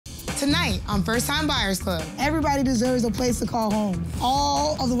Tonight on First Time Buyers Club, everybody deserves a place to call home.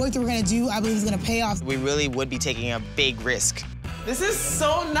 All of the work that we're gonna do, I believe, is gonna pay off. We really would be taking a big risk. This is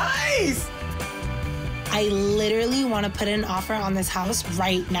so nice. I literally want to put an offer on this house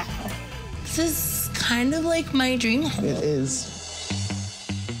right now. This is kind of like my dream home. It is.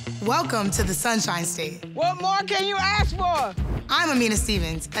 Welcome to the Sunshine State. What more can you ask for? I'm Amina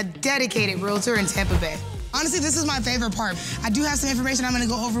Stevens, a dedicated realtor in Tampa Bay. Honestly, this is my favorite part. I do have some information I'm gonna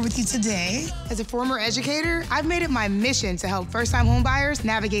go over with you today. As a former educator, I've made it my mission to help first-time home buyers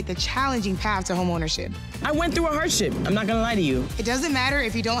navigate the challenging path to homeownership. I went through a hardship. I'm not gonna lie to you. It doesn't matter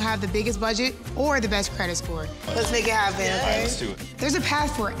if you don't have the biggest budget or the best credit score. Let's make it happen, okay? Let's do it. There's a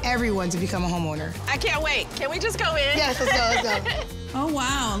path for everyone to become a homeowner. I can't wait. Can we just go in? Yes, let's go. Oh,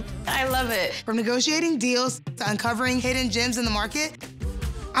 wow. I love it. From negotiating deals to uncovering hidden gems in the market,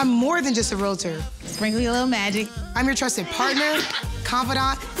 I'm more than just a realtor. Sprinkle a little magic. I'm your trusted partner,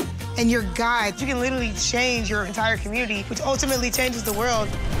 confidant, and your guide. You can literally change your entire community, which ultimately changes the world.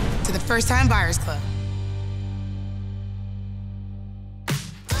 To the First Time Buyers Club.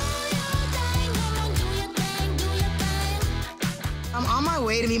 I'm on my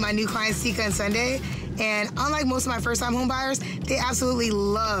way to meet my new clients, Teeka and Sundai, and unlike most of my first-time home buyers, they absolutely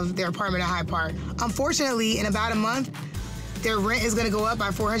love their apartment at Hyde Park. Unfortunately, in about a month, their rent is gonna go up by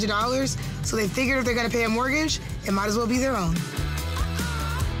 $400, so they figured if they're gonna pay a mortgage, it might as well be their own.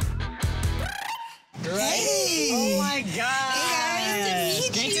 Hey! Oh my God. Hey guys,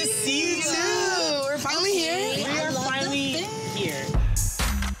 Great to see you too. We're finally here. We are finally here.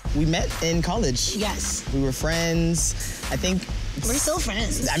 We met in college. Yes. We were friends. I think. We're still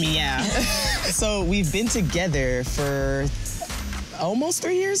friends. I mean, yeah. So we've been together for almost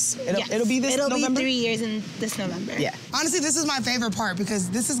 3 years. It'll be this November. It'll be 3 years in this November. Yeah. Honestly, this is my favorite part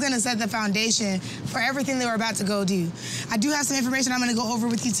because this is gonna set the foundation for everything that we're about to go do. I do have some information I'm gonna go over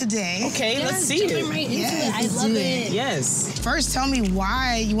with you today. Okay, let's see it. Right into Yes, it. I let's love do it. Yes. First, tell me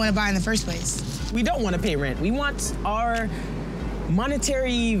why you wanna buy in the first place. We don't want to pay rent. We want our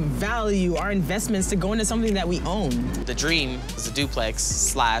monetary value, our investments to go into something that we own. The dream is a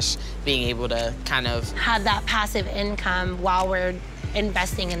duplex / being able to kind of Have that passive income while we're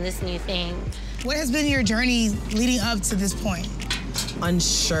investing in this new thing. What has been your journey leading up to this point?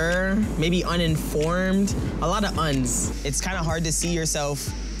 Unsure, maybe uninformed, a lot of uns. It's kind of hard to see yourself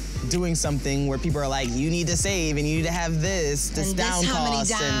doing something where people are like, you need to save and you need to have this And down this how many cost.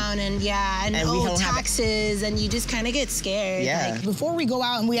 down and we oh, don't have- taxes, and you just kind of get scared. Yeah. Like, Before we go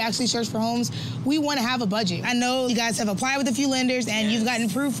out and we actually search for homes, we want to have a budget. I know you guys have applied with a few lenders and you've gotten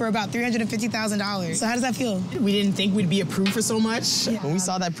approved for about $350,000. So how does that feel? We didn't think we'd be approved for so much. When we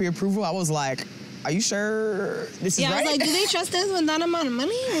saw that pre-approval, I was like, are you sure this is yeah, right? I was like, do they trust us with that amount of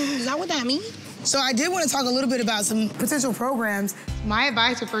money? Is that what that means? So I did want to talk a little bit about some potential programs. My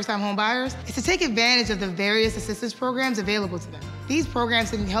advice to first-time home buyers is to take advantage of the various assistance programs available to them. These programs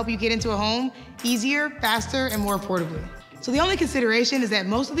can help you get into a home easier, faster, and more affordably. So the only consideration is that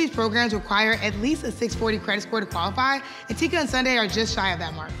most of these programs require at least a 640 credit score to qualify, and Teeka and Sundai are just shy of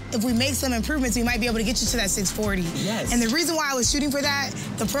that mark. If we make some improvements, we might be able to get you to that 640. Yes. And the reason why I was shooting for that,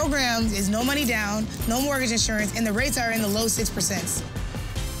 the program is no money down, no mortgage insurance, and the rates are in the low 6%.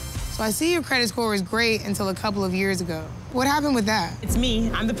 So I see your credit score was great until a couple of years ago. What happened with that? It's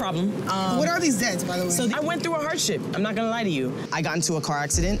me, I'm the problem. What are these debts, by the way? So I went through a hardship, I'm not gonna lie to you. I got into a car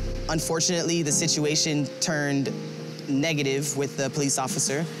accident. Unfortunately, the situation turned negative with the police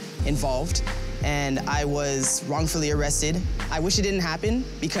officer involved, and I was wrongfully arrested. I wish it didn't happen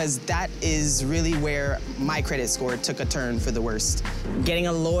because that is really where my credit score took a turn for the worst. Getting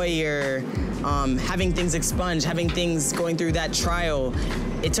a lawyer, having things expunged, having things going through that trial,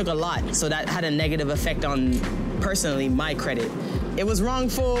 it took a lot. So that had a negative effect on, personally, my credit. It was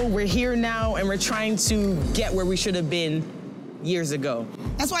wrongful, we're here now, and we're trying to get where we should have been years ago.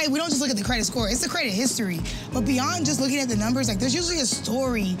 That's why we don't just look at the credit score, it's the credit history. But beyond just looking at the numbers, like there's usually a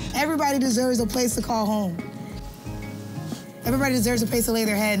story. Everybody deserves a place to call home. Everybody deserves a place to lay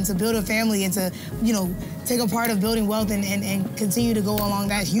their head and to build a family and to, you know, take a part of building wealth and continue to go along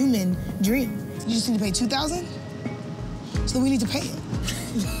that human dream. You just need to pay $2,000? So we need to pay it.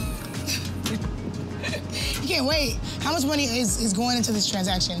 You can't wait. How much money is going into this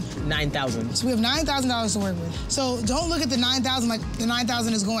transaction? $9,000. So we have $9,000 to work with. So don't look at the $9,000 like the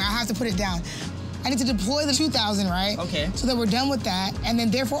 $9,000 is going, I have to put it down. I need to deploy the $2,000, right? Okay. So that we're done with that, and then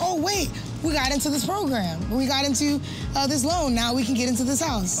therefore, oh wait, we got into this program. We got into this loan, now we can get into this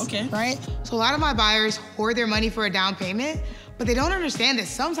house. Okay. Right? So a lot of my buyers hoard their money for a down payment, but they don't understand that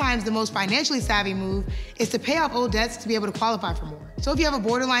sometimes the most financially savvy move is to pay off old debts to be able to qualify for more. So if you have a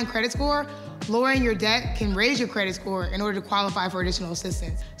borderline credit score, Lowering your debt can raise your credit score in order to qualify for additional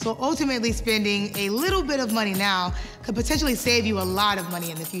assistance. So ultimately, spending a little bit of money now could potentially save you a lot of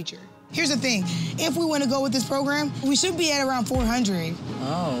money in the future. Here's the thing, if we want to go with this program, we should be at around 400.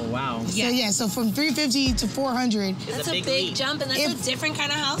 Oh, wow. So from 350 to 400. That's a big jump, and that's a different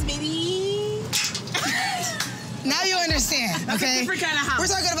kind of house, baby. Now you understand, okay? That's a different kind of house. We're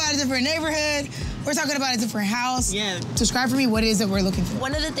talking about a different neighborhood. We're talking about a different house. Yeah. Describe for me what it is that we're looking for.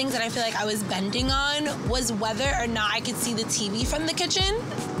 One of the things that I feel like I was bending on was whether or not I could see the TV from the kitchen,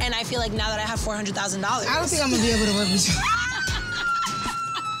 and I feel like now that I have $400,000. I don't think I'm gonna be able to work with you.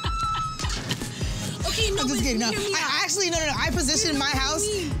 Okay, no, I'm just kidding. No, no. I positioned my house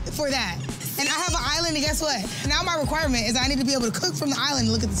for that. And I have an island, and guess what? Now my requirement is I need to be able to cook from the island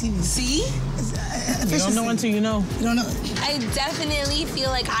and look at the TV. See? You don't know until you know. You don't know. I definitely feel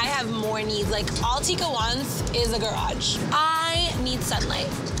like I have more needs. Like, all Teeka wants is a garage. I need sunlight.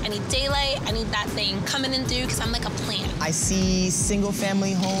 I need daylight. I need that thing coming in through because I'm like a plant. I see single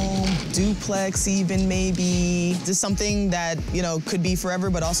family home, duplex even maybe. Just something that, you know, could be forever,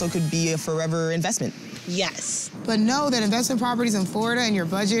 but also could be a forever investment. Yes. But know that investment properties in Florida and your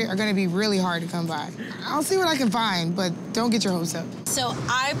budget are gonna be really hard to come by. I'll see what I can find, but don't get your hopes up. So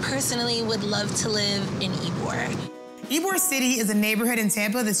I personally would love to live in Ybor. Ybor City is a neighborhood in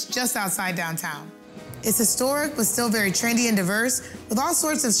Tampa that's just outside downtown. It's historic, but still very trendy and diverse, with all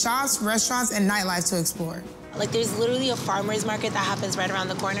sorts of shops, restaurants, and nightlife to explore. Like, there's literally a farmer's market that happens right around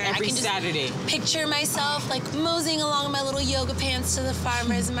the corner. Every I can just Saturday. picture myself, like, moseying along in my little yoga pants to the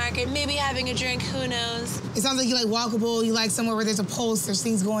farmer's market, maybe having a drink, who knows? It sounds like you like walkable, you like somewhere where there's a pulse, there's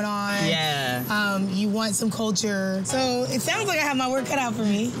things going on. Yeah. You want some culture. So it sounds like I have my work cut out for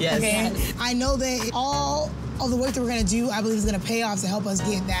me. Yes. Okay. I know that all of the work that we're gonna do, I believe is gonna pay off to help us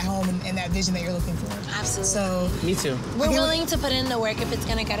get that home and that vision that you're looking for. Absolutely. So Me too. We're willing to put in the work if it's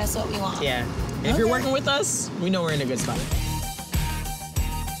gonna get us what we want. Yeah. If you're working with us, we know we're in a good spot.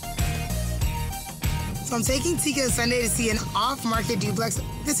 So I'm taking Teeka Sundai to see an off-market duplex.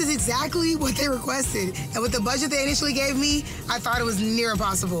 This is exactly what they requested. And with the budget they initially gave me, I thought it was near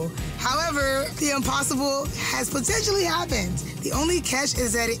impossible. However, the impossible has potentially happened. The only catch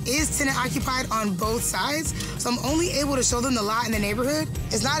is that it is tenant occupied on both sides, so I'm only able to show them the lot in the neighborhood.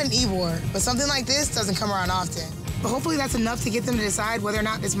 It's not an Ybor, but something like this doesn't come around often. But hopefully that's enough to get them to decide whether or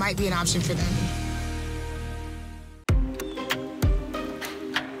not this might be an option for them.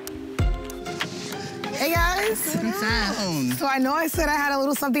 Hey guys. What's up? So I know I said I had a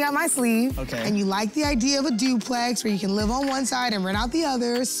little something up my sleeve. Okay. And you like the idea of a duplex where you can live on one side and rent out the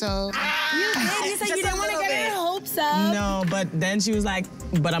other, so. You said you didn't want to get your hopes up. No, but then she was like,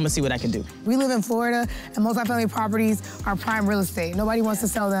 but I'm gonna see what I can do. We live in Florida, and multifamily properties are prime real estate. Nobody wants to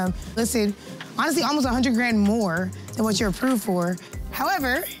sell them. Listed, honestly, almost 100 grand more than what you're approved for.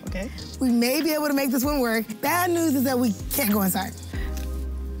 However, we may be able to make this one work. Bad news is that we can't go inside.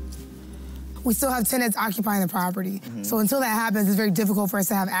 We still have tenants occupying the property. So until that happens, it's very difficult for us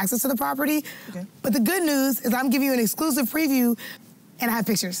to have access to the property. But the good news is I'm giving you an exclusive preview, and I have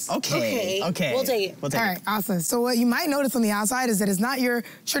pictures. Okay. We'll take it. We'll take All it. right, awesome. So what you might notice on the outside is that it's not your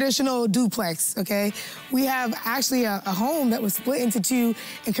traditional duplex, okay? We have actually a home that was split into two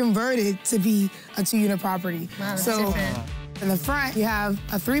and converted to be a 2-unit property. Wow, that's so different. in the front, you have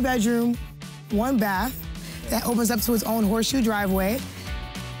a 3-bedroom, 1 bath that opens up to its own horseshoe driveway.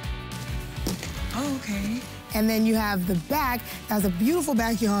 Oh, okay. And then you have the back that has a beautiful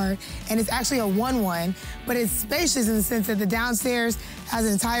backyard, and it's actually a 1-1, but it's spacious in the sense that the downstairs has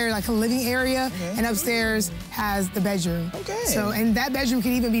an entire like a living area, and upstairs has the bedroom. So, and that bedroom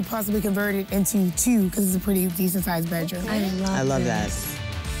could even be possibly converted into 2 because it's a pretty decent sized bedroom. I love that.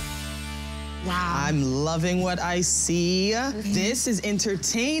 Wow. I'm loving what I see. This is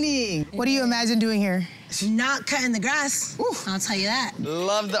entertaining. What do you imagine doing here? Not cutting the grass. I'll tell you that.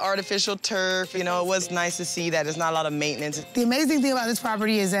 Love the artificial turf. You know, it was nice to see that there's not a lot of maintenance. The amazing thing about this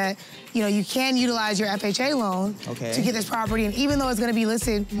property is that, you know, you can utilize your FHA loan to get this property, and even though it's gonna be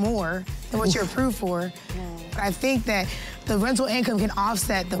listed more than what you're approved for, I think that the rental income can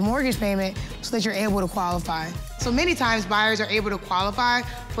offset the mortgage payment so that you're able to qualify. So many times buyers are able to qualify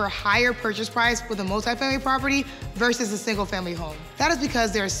for a higher purchase price with a multifamily property versus a single family home. That is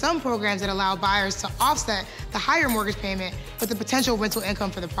because there are some programs that allow buyers to offset the higher mortgage payment with the potential rental income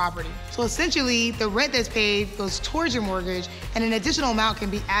for the property. So essentially, the rent that's paid goes towards your mortgage, and an additional amount can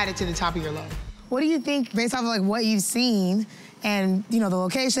be added to the top of your loan. What do you think, based off of like what you've seen and, you know, the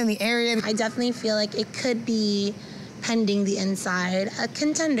location, the area? I definitely feel like it could be, pending the inside, a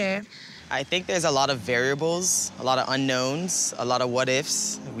contender. I think there's a lot of variables, a lot of unknowns, a lot of what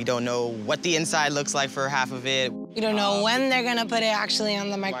ifs. We don't know what the inside looks like for half of it. We don't know when they're gonna put it actually on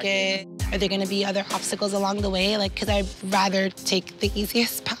the market. Are there gonna be other obstacles along the way? Like, because I'd rather take the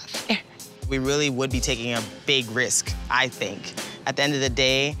easiest path there. We really would be taking a big risk, I think. At the end of the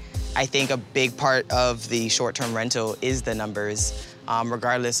day, I think a big part of the short-term rental is the numbers,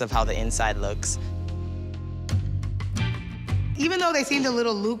 regardless of how the inside looks. Even though they seemed a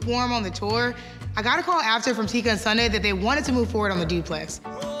little lukewarm on the tour, I got a call after from Teeka and Sundai that they wanted to move forward on the duplex.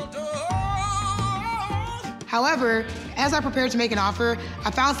 However, as I prepared to make an offer,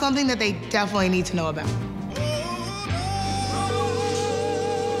 I found something that they definitely need to know about.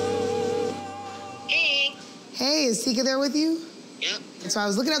 Hey. Hey, is Teeka there with you? Yep. So I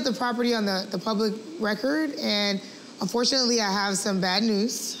was looking at the property on the public record, and unfortunately, I have some bad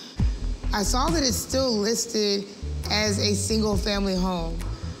news. I saw that it's still listed as a single-family home.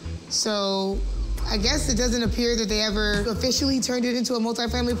 So I guess it doesn't appear that they ever officially turned it into a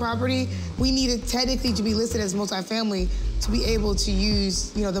multifamily property. We need it technically to be listed as multifamily to be able to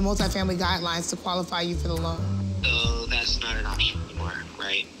use, the multifamily guidelines to qualify you for the loan. So that's not an option anymore,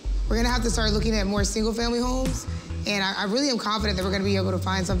 right? We're gonna have to start looking at more single-family homes, and I really am confident that we're gonna be able to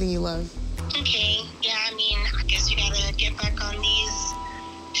find something you love. Okay, yeah, I mean, I guess you gotta get back on these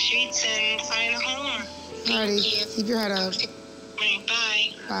streets and find a home. Alrighty, Thank you. keep your head up. Right,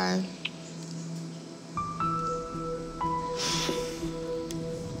 bye. Bye.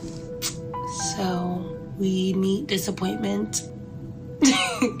 So we meet disappointment.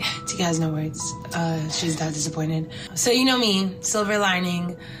 Teeka has no words. She's that disappointed. So you know me, silver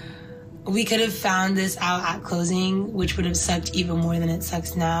lining. We could have found this out at closing, which would have sucked even more than it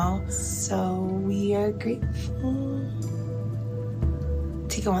sucks now. So we are grateful.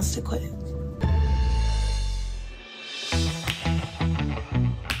 Teeka wants to quit.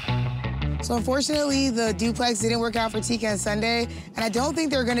 So unfortunately, the duplex didn't work out for Teeka and Sundai, and I don't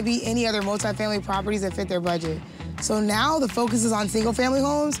think there are gonna be any other multifamily properties that fit their budget. So now the focus is on single-family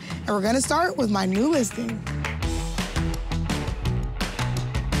homes, and we're gonna start with my new listing.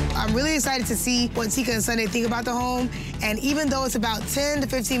 I'm really excited to see what Teeka and Sundai think about the home, and even though it's about 10 to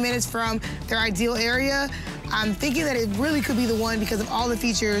 15 minutes from their ideal area, I'm thinking that it really could be the one because of all the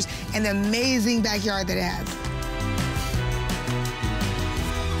features and the amazing backyard that it has.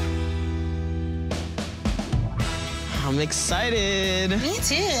 I'm excited. Me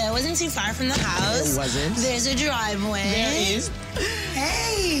too. It wasn't too far from the house. It wasn't. There's a driveway. There is.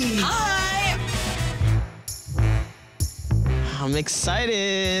 Hey! Hi. I'm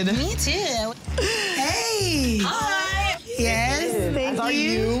excited. Me too. Hey! Hi. Yes, thank How are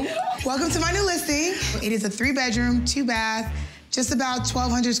you? Welcome to my new listing. It is a 3-bedroom, 2-bath, just about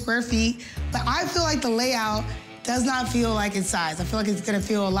 1,200 square feet. But I feel like the layout does not feel like its size. I feel like it's gonna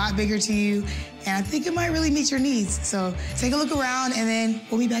feel a lot bigger to you, and I think it might really meet your needs. So take a look around, and then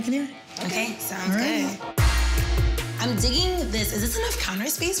we'll be back in here. Okay, sounds good. I'm digging this. Is this enough counter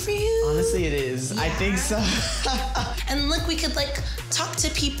space for you? Honestly, it is. I think so. And look, we could talk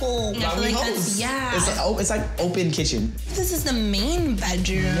to people. I feel like that's, It's like open kitchen. This is the main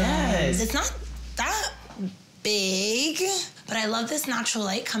bedroom. Yes. It's not that big, but I love this natural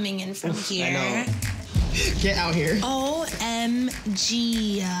light coming in from here. I know. Get out here.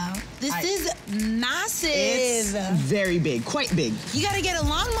 OMG. This is massive. It's very big, quite big. You gotta get a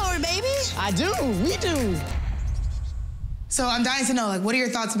lawnmower, baby. I do, we do. So I'm dying to know, what are your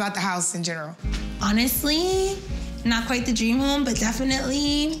thoughts about the house in general? Honestly, not quite the dream home, but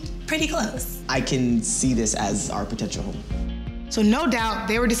definitely pretty close. I can see this as our potential home. So no doubt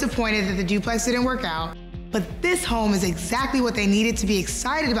they were disappointed that the duplex didn't work out, but this home is exactly what they needed to be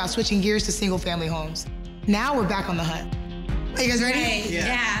excited about switching gears to single-family homes. Now we're back on the hunt. Are you guys ready? Right,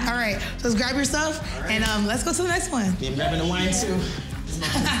 yeah. All right, so let's grab your stuff, and let's go to the next one. I'm grabbing the wine too.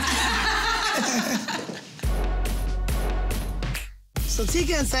 So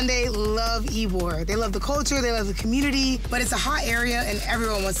Teeka and Sundai love Ybor. They love the culture, they love the community, but it's a hot area and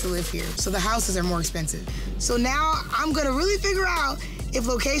everyone wants to live here, so the houses are more expensive. So now I'm gonna really figure out if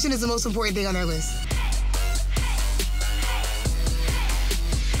location is the most important thing on their list.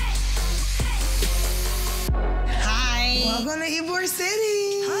 Hi. Welcome to Ybor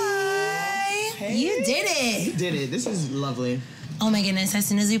City. Hi. Hey. You did it. You did it. This is lovely. Oh my goodness, as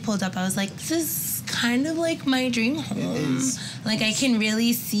soon as we pulled up, I was like, this is kind of like my dream home. It is. Like, I can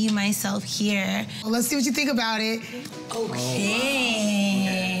really see myself here. Well, let's see what you think about it.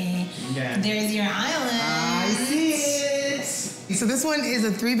 Okay. Yeah. There's your island. I see it. So this one is a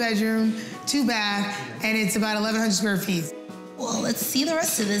 3-bedroom, 2-bath, and it's about 1,100 square feet. Well, let's see the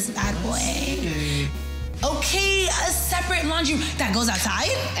rest of this bad boy. Okay, a separate laundry room that goes outside.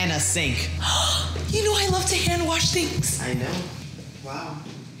 And a sink. You know I love to hand wash things. I know. Wow.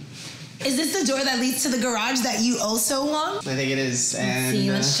 Is this the door that leads to the garage that you also want? I think it is. And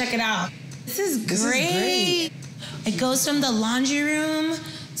See, let's check it out. This is great. It goes from the laundry room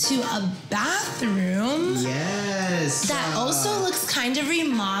to a bathroom. Yes. That also looks kind of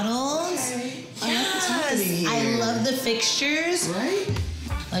remodeled. Okay. Yes. I love the fixtures. Right?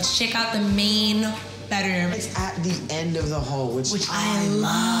 Let's check out the main bedroom. It's at the end of the hall, which I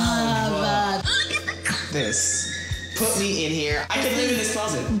love. This. Put me in here. I could live in this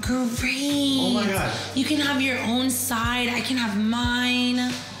closet. Great. Oh my God. You can have your own side. I can have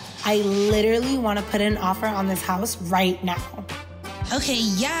mine. I literally want to put an offer on this house right now. Okay,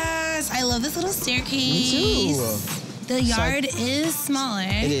 yes. I love this little staircase. Me too. The yard is smaller.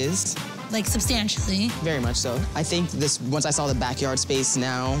 It is. Like substantially. Very much so. I think this, once I saw the backyard space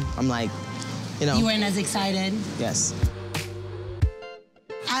now, I'm like, you know. You weren't as excited. Yes.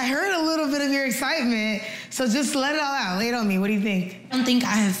 I heard a little bit of your excitement, so just let it all out. Lay it on me. What do you think? I don't think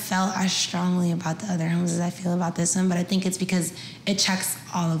I have felt as strongly about the other homes as I feel about this one, but I think it's because it checks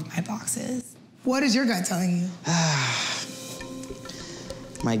all of my boxes. What is your gut telling you?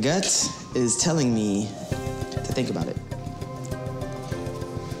 My gut is telling me to think about it.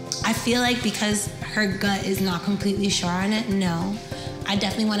 I feel like because her gut is not completely sure on it, no. I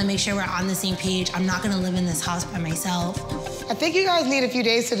definitely want to make sure we're on the same page. I'm not going to live in this house by myself. I think you guys need a few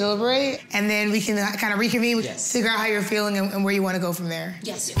days to deliberate, and then we can kind of reconvene, figure out how you're feeling and where you want to go from there.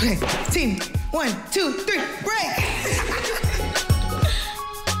 Yes. Okay, team, 1, 2, 3, break!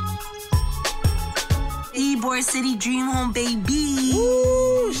 Ybor City Dream Home, baby.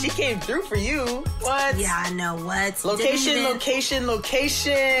 Ooh, she came through for you. What? Yeah, I know what. Location, location,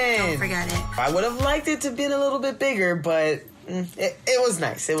 location. Don't forget it. I would have liked it to be a little bit bigger, but it was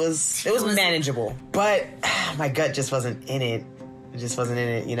nice. It was manageable. But my gut just wasn't in it. It just wasn't in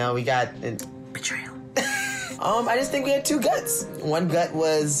it. You know, we got betrayal. I just think we had two guts. One gut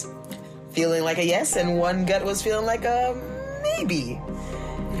was feeling like a yes, and one gut was feeling like a maybe.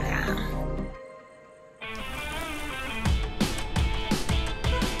 Yeah.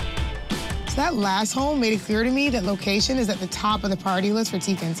 So that last home made it clear to me that location is at the top of the priority list for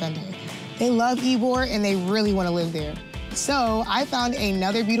Teeka and Sundai. They love Ybor and they really want to live there. So I found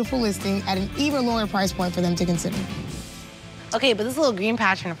another beautiful listing at an even lower price point for them to consider. Okay, but this little green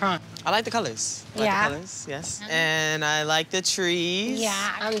patch in the front. I like the colors. I like the colors, yes. And I like the trees.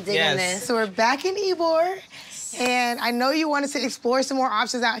 Yeah, I'm digging this. So we're back in Ybor, and I know you wanted to explore some more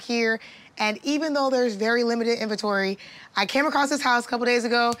options out here. And even though there's very limited inventory, I came across this house a couple days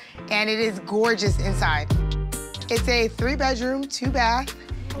ago, and it is gorgeous inside. It's a 3-bedroom, 2-bath,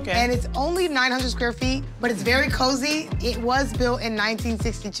 and it's only 900 square feet, but it's very cozy. It was built in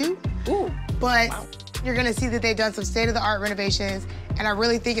 1962, but you're gonna see that they've done some state-of-the-art renovations, and I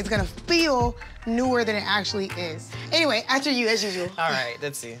really think it's gonna feel newer than it actually is. Anyway, after you, as usual. All right,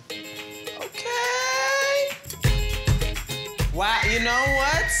 let's see. Okay. Wow, you know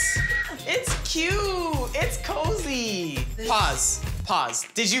what? It's cute. It's cozy. Pause.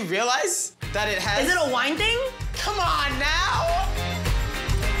 Did you realize that it has... Is it a wine thing? Come on now.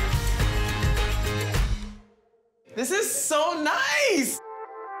 This is so nice.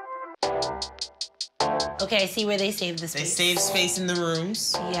 Okay, I see where they saved the space. They saved space in the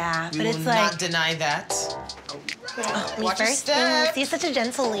rooms. Yeah, We but will it's like... not deny that. Me Watch your first. step. You're such a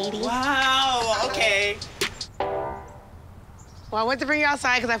gentle lady. Wow, okay. Well, I went to bring you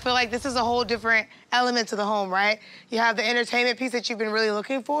outside because I feel like this is a whole different element to the home, right? You have the entertainment piece that you've been really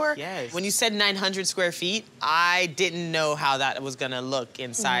looking for. Yes. When you said 900 square feet, I didn't know how that was gonna look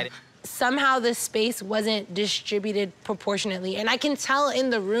inside. Somehow the space wasn't distributed proportionately. And I can tell in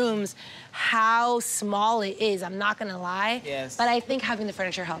the rooms how small it is, I'm not gonna lie. Yes. But I think having the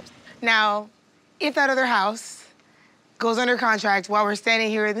furniture helps. Now, if that other house goes under contract while we're standing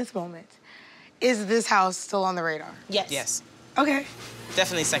here in this moment, is this house still on the radar? Yes. Yes. Okay.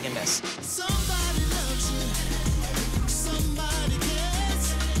 Definitely second best. So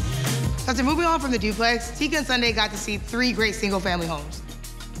after moving on from the duplex, Teeka and Sundai got to see 3 great single-family homes.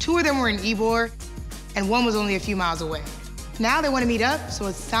 2 of them were in Ybor, and 1 was only a few miles away. Now they want to meet up, so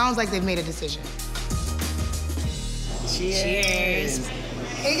it sounds like they've made a decision. Cheers.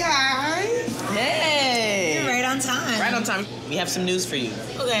 Hey, guys. Hey. You're right on time. Right on time. We have some news for you.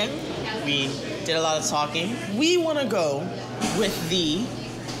 Okay. We did a lot of talking. We want to go with the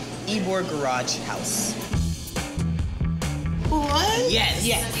Ybor Garage House. What? Yes.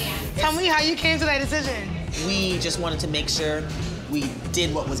 Tell me how you came to that decision. We just wanted to make sure we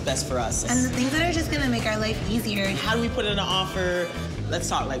did what was best for us. And the things that are just gonna make our life easier. How do we put in an offer? Let's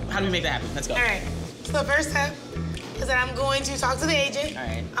talk. Like, how do we make that happen? Let's go. All right. So the first step is that I'm going to talk to the agent. All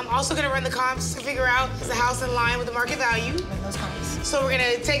right. I'm also gonna run the comps to figure out is the house in line with the market value. Run those comps. So we're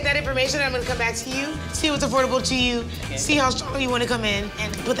gonna take that information and I'm gonna come back to you, see what's affordable to you, see how strong you wanna come in,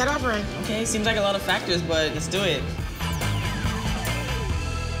 and put that offer in. Okay, seems like a lot of factors, but let's do it.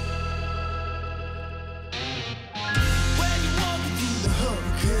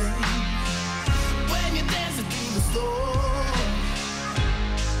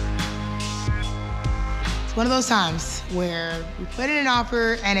 It's one of those times where we put in an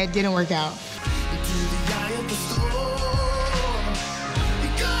offer and it didn't work out.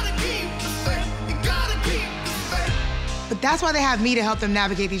 But that's why they have me to help them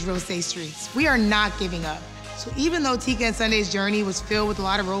navigate these real estate streets. We are not giving up. So even though Teeka and Sunday's journey was filled with a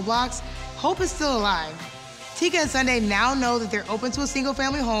lot of roadblocks, hope is still alive. Teeka and Sunday now know that they're open to a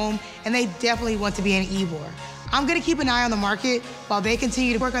single-family home and they definitely want to be in Ybor. I'm gonna keep an eye on the market while they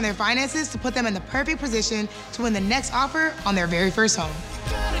continue to work on their finances to put them in the perfect position to win the next offer on their very first home.